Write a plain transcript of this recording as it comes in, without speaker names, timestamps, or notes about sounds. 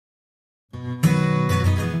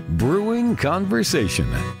Brewing Conversation,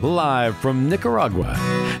 live from Nicaragua.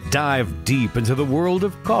 Dive deep into the world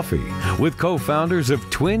of coffee with co-founders of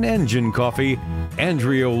Twin Engine Coffee,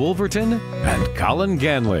 Andrea Wolverton and Colin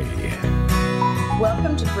Ganley.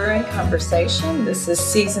 Welcome to Brewing Conversation. This is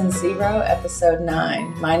Season 0, Episode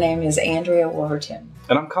 9. My name is Andrea Wolverton.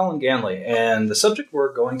 And I'm Colin Ganley, and the subject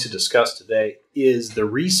we're going to discuss today is the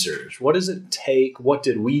research. What does it take? What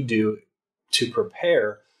did we do to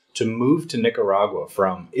prepare to move to Nicaragua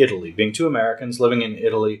from Italy? Being two Americans living in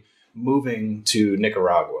Italy, moving to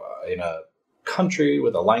Nicaragua in a country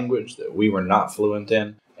with a language that we were not fluent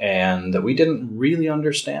in and that we didn't really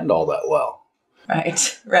understand all that well.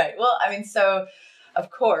 Right. Well,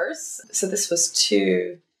 of course, this was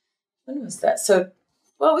when was that?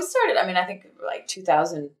 We started, I think like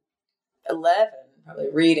 2011, probably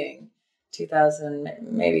reading 2000,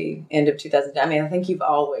 maybe end of 2000. I think you've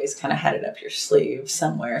always kind of had it up your sleeve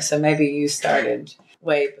somewhere. So maybe you started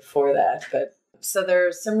way before that. But so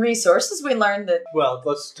there's some resources we learned that. Well,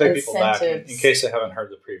 let's take people back in case they haven't heard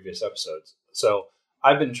the previous episodes. So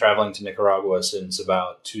I've been traveling to Nicaragua since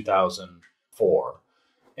about 2004.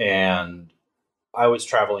 And I was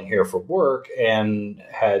traveling here for work and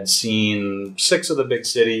had seen 6 of the big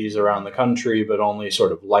cities around the country, but only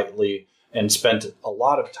sort of lightly, and spent a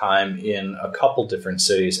lot of time in a couple different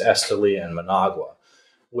cities, Esteli and Managua,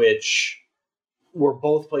 which were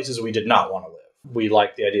both places we did not want to live. We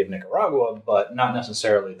liked the idea of Nicaragua, but not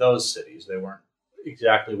necessarily those cities. They weren't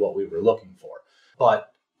exactly what we were looking for.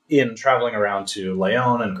 But in traveling around to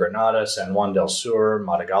León and Granada, San Juan del Sur,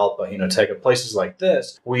 Matagalpa, Jinotega, places like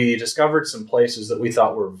this, we discovered some places that we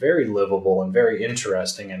thought were very livable and very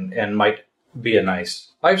interesting and might be a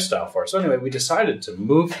nice lifestyle for us. So anyway, we decided to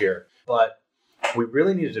move here, but we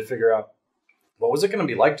really needed to figure out what was it going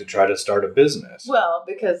to be like to try to start a business. Well,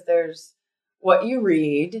 because there's what you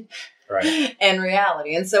read, right, and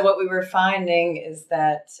reality. And so what we were finding is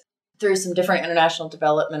that through some different international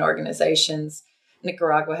development organizations,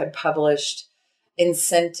 Nicaragua had published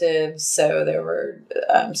incentives. So there were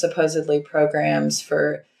supposedly programs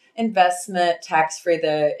for investment, tax-free.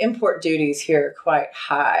 The import duties here are quite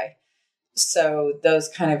high. So those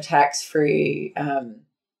kind of tax-free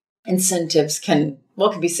incentives can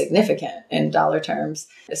be significant in dollar terms.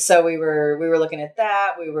 So we were looking at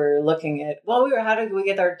that. We were looking at, how did we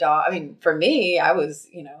get our dog? For me, I was,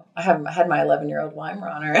 I had my 11-year-old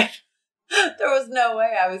Weimaraner. There was no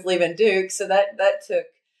way I was leaving Duke. So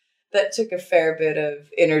that took a fair bit of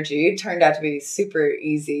energy. It turned out to be super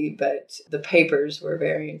easy, but the papers were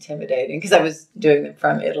very intimidating because I was doing them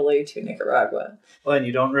from Italy to Nicaragua. Well, and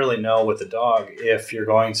you don't really know with the dog if you're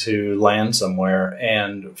going to land somewhere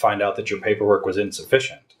and find out that your paperwork was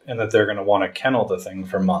insufficient and that they're going to want to kennel the thing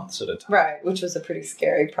for months at a time. Right, which was a pretty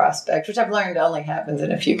scary prospect, which I've learned only happens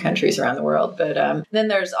in a few countries around the world. But then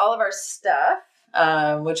there's all of our stuff,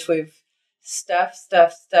 which we've Stuff.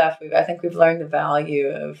 I think we've learned the value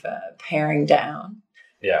of paring down.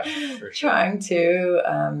 Yeah, for sure. Trying to.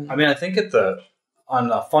 I think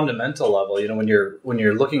on a fundamental level, when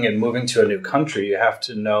you're looking at moving to a new country, you have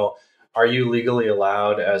to know: are you legally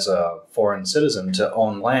allowed as a foreign citizen to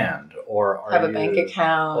own land, or are have a bank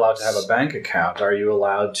account? Allowed to have a bank account? Are you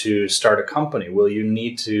allowed to start a company? Will you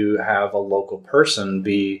need to have a local person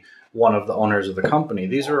be one of the owners of the company?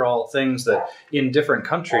 These are all things that in different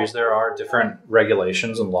countries, there are different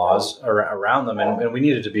regulations and laws around them. And we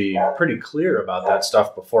needed to be pretty clear about that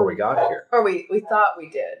stuff before we got here. Or we thought we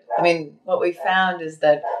did. What we found is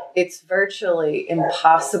that it's virtually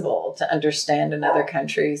impossible to understand another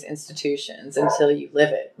country's institutions until you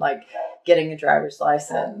live it, like getting a driver's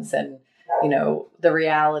license and, the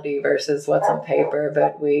reality versus what's on paper.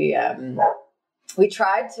 But we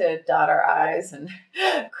tried to dot our I's and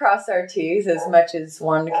cross our T's as much as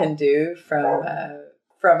one can do from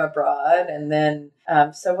abroad. And then,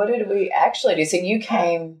 so what did we actually do? So you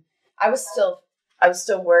came, I was still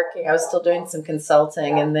working. I was still doing some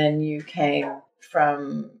consulting. And then you came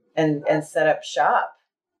from and set up shop,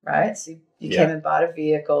 right? So you came and bought a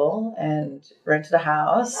vehicle and rented a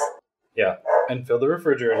house. Yeah. And filled the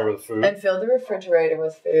refrigerator with food.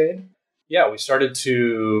 Yeah, we started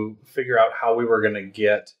to figure out how we were going to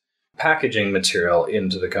get packaging material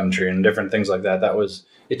into the country and different things like that.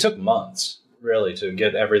 It took months, really, to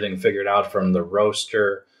get everything figured out, from the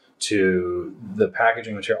roaster to the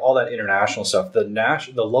packaging material, all that international stuff. The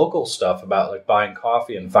local stuff about like buying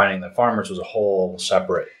coffee and finding the farmers was a whole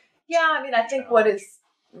separate. Yeah, I think what is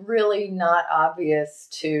really not obvious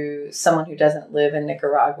to someone who doesn't live in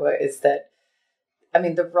Nicaragua is that,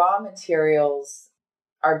 the raw materials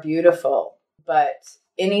are beautiful, but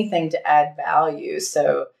anything to add value,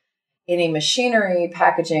 so any machinery,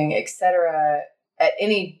 packaging, etc., at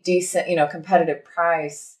any decent, competitive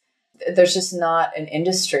price, there's just not an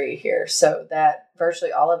industry here. So that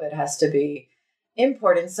virtually all of it has to be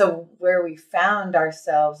imported. So where we found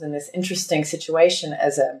ourselves in this interesting situation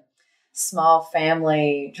as a small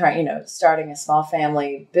family, starting a small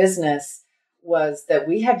family business, was that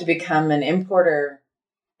we had to become an importer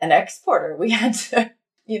and exporter. We had to,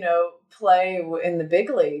 play in the big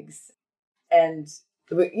leagues. And,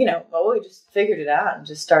 we just figured it out and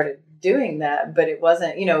just started doing that. But it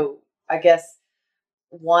wasn't, I guess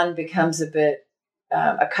one becomes a bit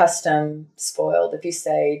accustomed, spoiled, if you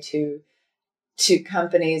say, to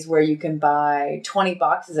companies where you can buy 20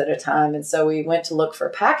 boxes at a time. And so we went to look for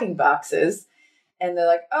packing boxes, and they're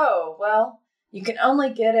like, oh, well, you can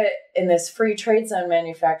only get it in this free trade zone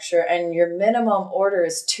manufacturer, and your minimum order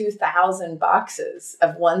is 2,000 boxes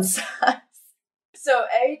of one size. So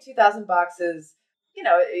 2,000 boxes,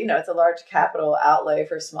 it's a large capital outlay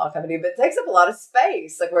for a small company, but it takes up a lot of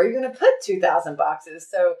space. Like, where are you going to put 2,000 boxes?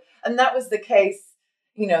 So, and that was the case.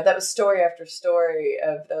 That was story after story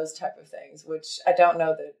of those type of things, which I don't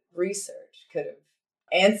know that research could have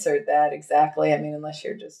answered that exactly. I mean, unless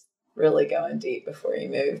you're just really going deep before you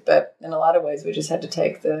move. But in a lot of ways, we just had to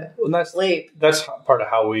take the leap. That's part of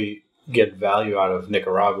how we get value out of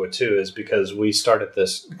Nicaragua, too, is because we started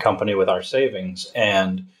this company with our savings,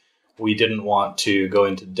 and we didn't want to go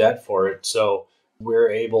into debt for it. So we're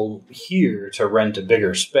able here to rent a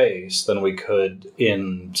bigger space than we could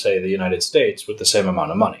in, say, the United States with the same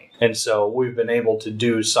amount of money. And so we've been able to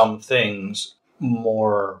do some things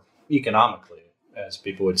more economically, as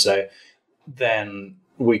people would say, than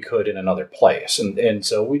we could in another place. And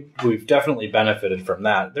so we've definitely benefited from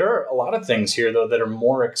that. There are a lot of things here, though, that are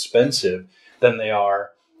more expensive than they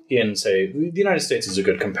are in, say, the United States is a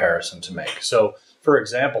good comparison to make. So, for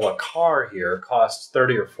example, a car here costs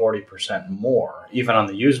 30 or 40% more, even on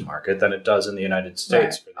the used market, than it does in the United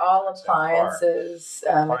States. Right. All appliances.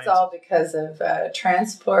 It's all because of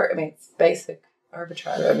transport. I mean, it's basic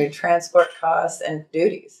arbitrage. I mean, transport costs and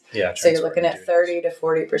duties. Yeah. So you're looking at 30 to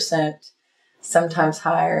 40%, sometimes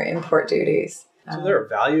higher import duties. So there are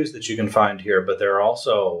values that you can find here, but there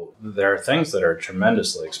are things that are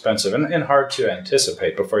tremendously expensive and hard to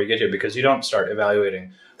anticipate before you get here, because you don't start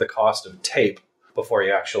evaluating the cost of tape before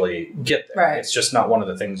you actually get there. Right. It's just not one of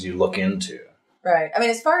the things you look into. Right. I mean,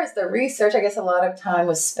 as far as the research, I guess a lot of time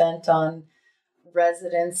was spent on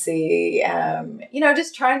residency,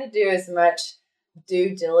 just trying to do as much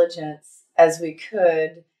due diligence as we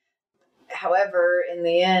could. However, in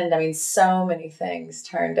the end, I mean, so many things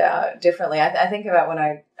turned out differently. I think about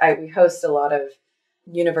when we host a lot of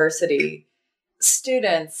university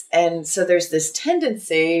students, and so there's this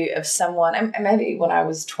tendency of someone, and maybe when I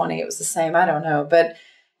was 20 it was the same, I don't know, but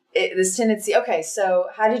this tendency, okay, so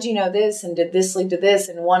how did you know this, and did this lead to this,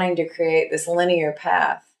 and wanting to create this linear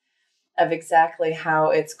path of exactly how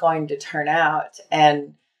it's going to turn out.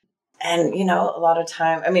 And a lot of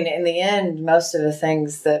time, I mean, in the end, most of the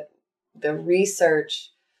things that the research,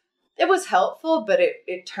 it was helpful, but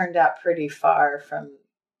it turned out pretty far from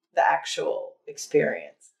the actual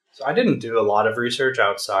experience. So I didn't do a lot of research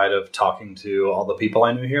outside of talking to all the people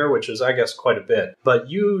I knew here, which is, I guess, quite a bit. But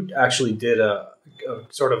you actually did a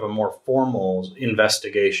sort of a more formal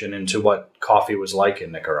investigation into what coffee was like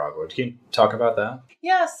in Nicaragua. Can you talk about that?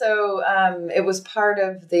 Yeah, so it was part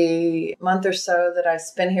of the month or so that I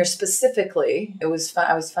spent here specifically. I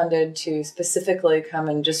was funded to specifically come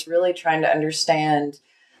and just really trying to understand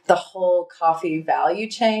the whole coffee value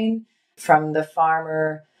chain, from the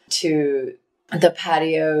farmer to the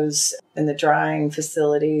patios and the drying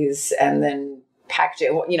facilities, and then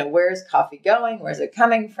packaging. Where's coffee going? Where's it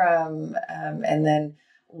coming from? And then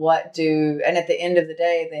and at the end of the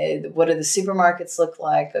day, what do the supermarkets look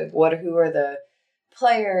like? Who are the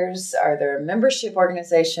players? Are there membership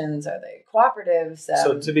organizations? Are they cooperatives?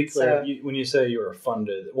 So to be clear, when you say you were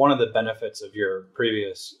funded, one of the benefits of your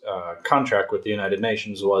previous contract with the United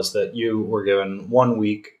Nations was that you were given 1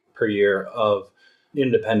 week per year of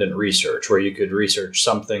independent research, where you could research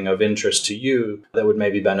something of interest to you that would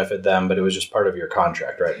maybe benefit them, but it was just part of your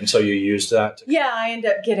contract, right? And so you used that? I ended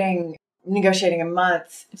up negotiating a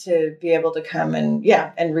month to be able to come and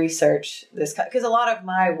research this, because a lot of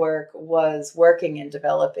my work was working in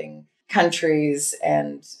developing countries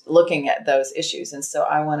and looking at those issues. And so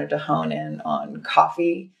I wanted to hone in on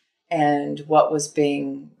coffee and what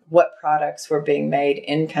products were being made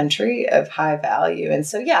in country of high value. And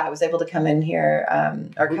so, I was able to come in here,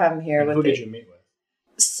 Who did you meet with?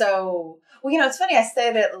 So, it's funny. I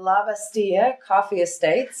stayed at La Bastilla Coffee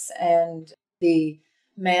Estates, and the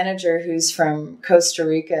manager who's from Costa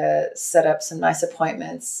Rica set up some nice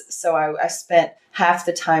appointments. So I spent half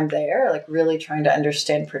the time there, like really trying to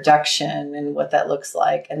understand production and what that looks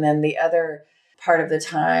like. And then the other part of the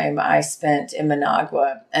time I spent in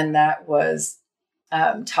Managua, and that was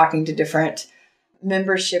talking to different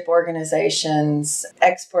membership organizations,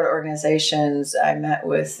 export organizations. I met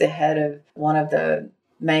with the head of one of the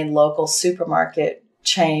main local supermarket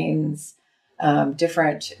chains,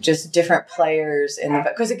 different players in the,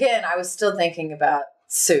 because again, I was still thinking about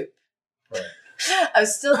soup. Right. I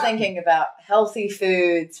was still thinking about healthy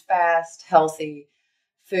foods, fast, healthy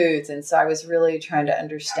foods. And so I was really trying to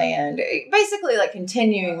understand, basically like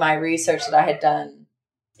continuing my research that I had done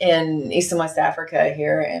in East and West Africa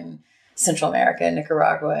here in Central America and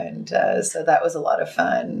Nicaragua. And so that was a lot of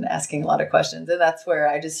fun, asking a lot of questions. And that's where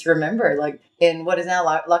I just remember, like in what is now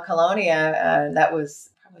La Colonia, that was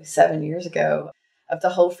probably 7 years ago, of the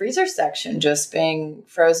whole freezer section just being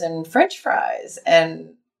frozen French fries.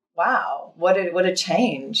 And wow, what a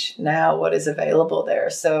change now, what is available there.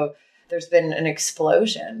 So there's been an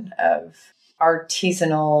explosion of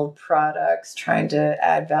artisanal products trying to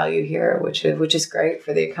add value here, which is great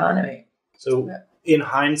for the economy. So in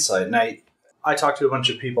hindsight, and I talked to a bunch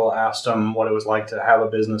of people, asked them what it was like to have a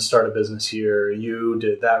business, start a business here. You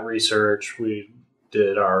did that research. We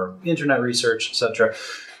did our internet research, etc.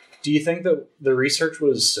 Do you think that the research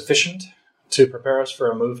was sufficient to prepare us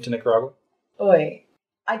for a move to Nicaragua? Oy.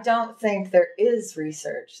 I don't think there is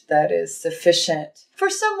research that is sufficient for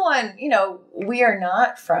someone, we are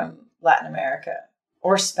not from Latin America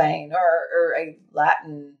or Spain or a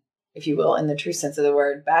Latin, if you will, in the true sense of the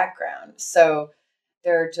word, background. So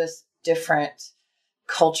there are just different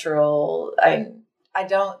cultural, and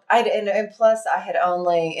plus I had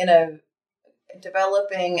only in a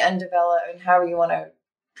developing, undeveloped, and however you want to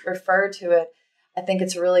refer to it, I think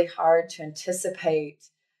it's really hard to anticipate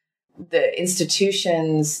the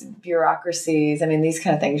institutions, bureaucracies. I mean, these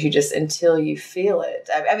kind of things, you just, until you feel it.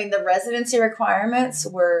 I mean, the residency requirements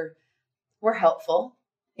were helpful.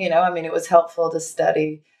 It was helpful to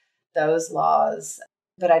study those laws,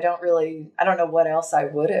 but I don't know what else I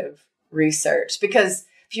would have researched, because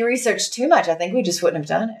if you research too much, I think we just wouldn't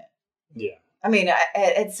have done it. Yeah. I mean,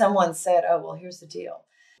 had someone said, oh, well, here's the deal.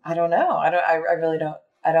 I don't know. I really don't.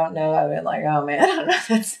 I don't know. I've been like, oh man, I don't know.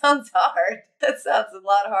 That sounds hard. That sounds a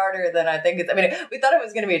lot harder than I think it's. I mean, we thought it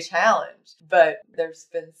was going to be a challenge, but there's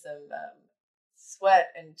been some blood,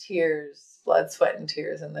 sweat, and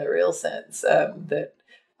tears in the real sense that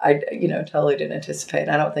I, totally didn't anticipate.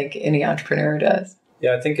 I don't think any entrepreneur does.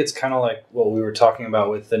 Yeah, I think it's kind of like what we were talking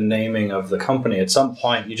about with the naming of the company. At some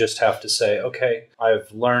point, you just have to say, okay,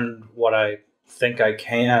 I've learned what I think I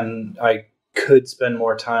can. I could spend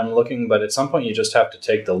more time looking, but at some point you just have to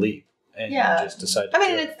take the leap and just decide to do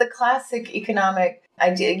it. It's the classic economic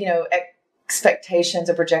idea, expectations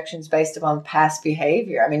or projections based upon past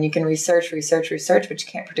behavior. I mean, you can research, but you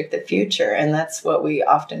can't predict the future. And that's what we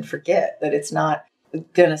often forget, that it's not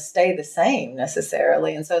going to stay the same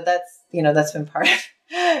necessarily. And so that's been part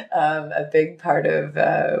of a big part of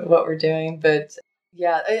what we're doing. But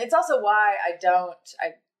yeah, it's also why I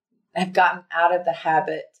have gotten out of the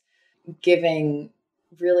habit giving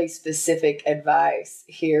really specific advice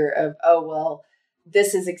here of, oh, well,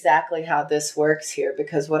 this is exactly how this works here.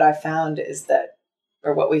 Because what I found is that,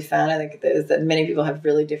 or what we found, I think, is that many people have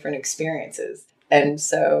really different experiences. And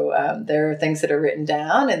so there are things that are written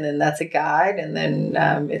down, and then that's a guide, and then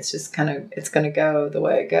it's just it's going to go the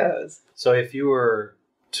way it goes. So if you were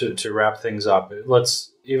to wrap things up,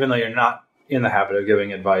 even though you're not in the habit of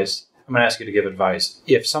giving advice, I'm going to ask you to give advice.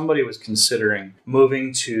 If somebody was considering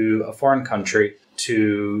moving to a foreign country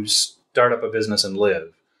to start up a business and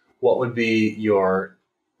live, what would be your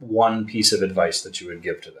one piece of advice that you would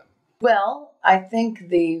give to them? Well, I think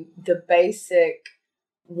the basic,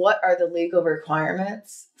 what are the legal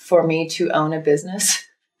requirements for me to own a business,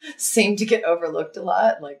 seem to get overlooked a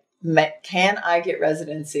lot. Like, can I get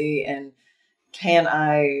residency, and can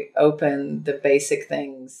I open the basic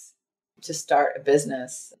things to start a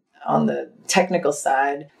business on the technical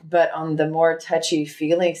side? But on the more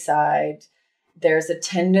touchy-feely side, there's a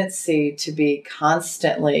tendency to be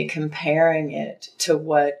constantly comparing it to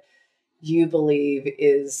what you believe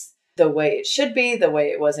is the way it should be, the way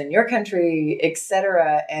it was in your country,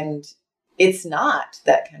 etc. And it's not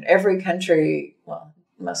that kind. Every country, well,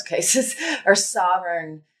 in most cases, are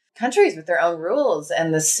sovereign countries with their own rules.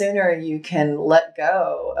 And the sooner you can let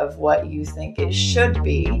go of what you think it should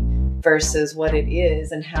be versus what it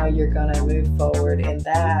is and how you're going to move forward in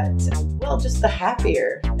that, well, just the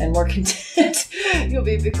happier and more content you'll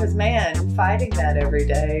be, because, man, fighting that every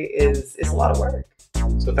day is a lot of work.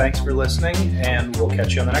 So thanks for listening, and we'll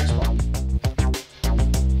catch you on the next one.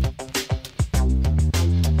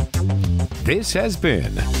 This has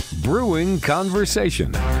been Brewing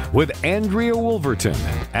Conversation with Andrea Wolverton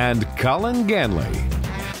and Colin Ganley.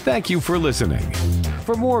 Thank you for listening.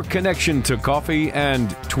 For more connection to coffee and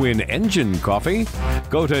Twin Engine Coffee,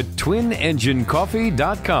 go to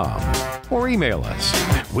twinenginecoffee.com or email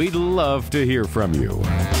us. We'd love to hear from you.